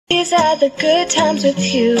These are the good times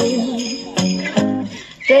with you.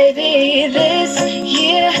 Baby, this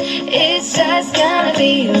year it's just gonna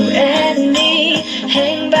be you and me.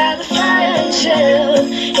 Hang by the fire and chill.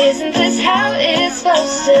 Isn't this how it's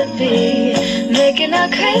supposed to be? Making our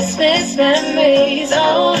Christmas memories.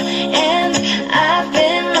 Oh, and I've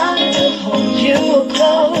been longing to hold you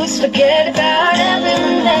close. Forget about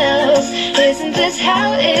everyone else. Isn't this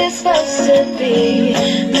how it's supposed to be?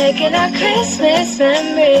 Making our Christmas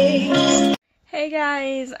memories. Hey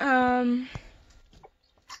guys,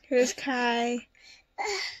 here's Kai.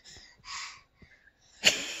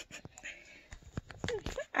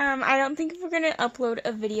 I don't think we're gonna upload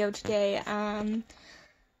a video today.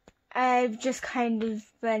 I've just kind of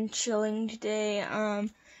been chilling today.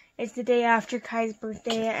 It's the day after Kai's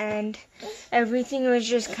birthday, and everything was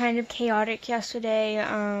just kind of chaotic yesterday.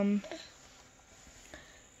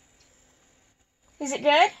 Is it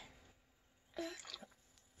good?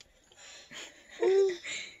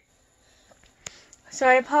 So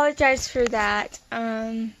I apologize for that.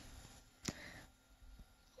 But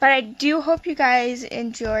I do hope you guys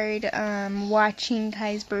enjoyed watching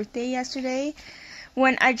Kai's birthday yesterday.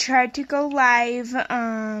 When I tried to go live,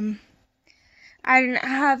 I didn't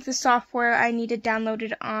have the software I needed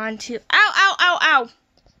downloaded onto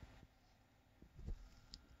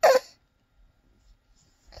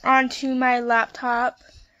onto my laptop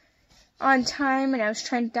on time, and I was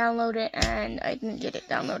trying to download it and I didn't get it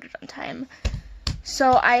downloaded on time.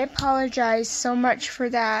 So I apologize so much for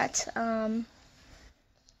that.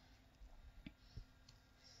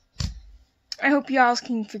 I hope you all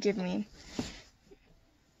can forgive me.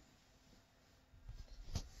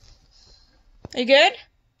 Are you good?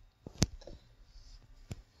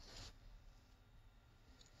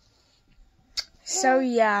 So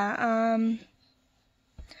yeah,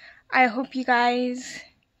 I hope you guys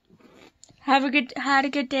had a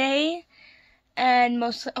good day, and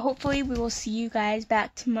hopefully we will see you guys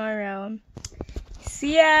back tomorrow.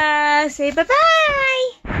 See ya. Say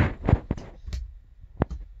bye-bye.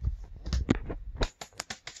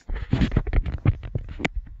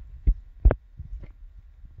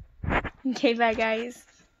 Okay, bye guys.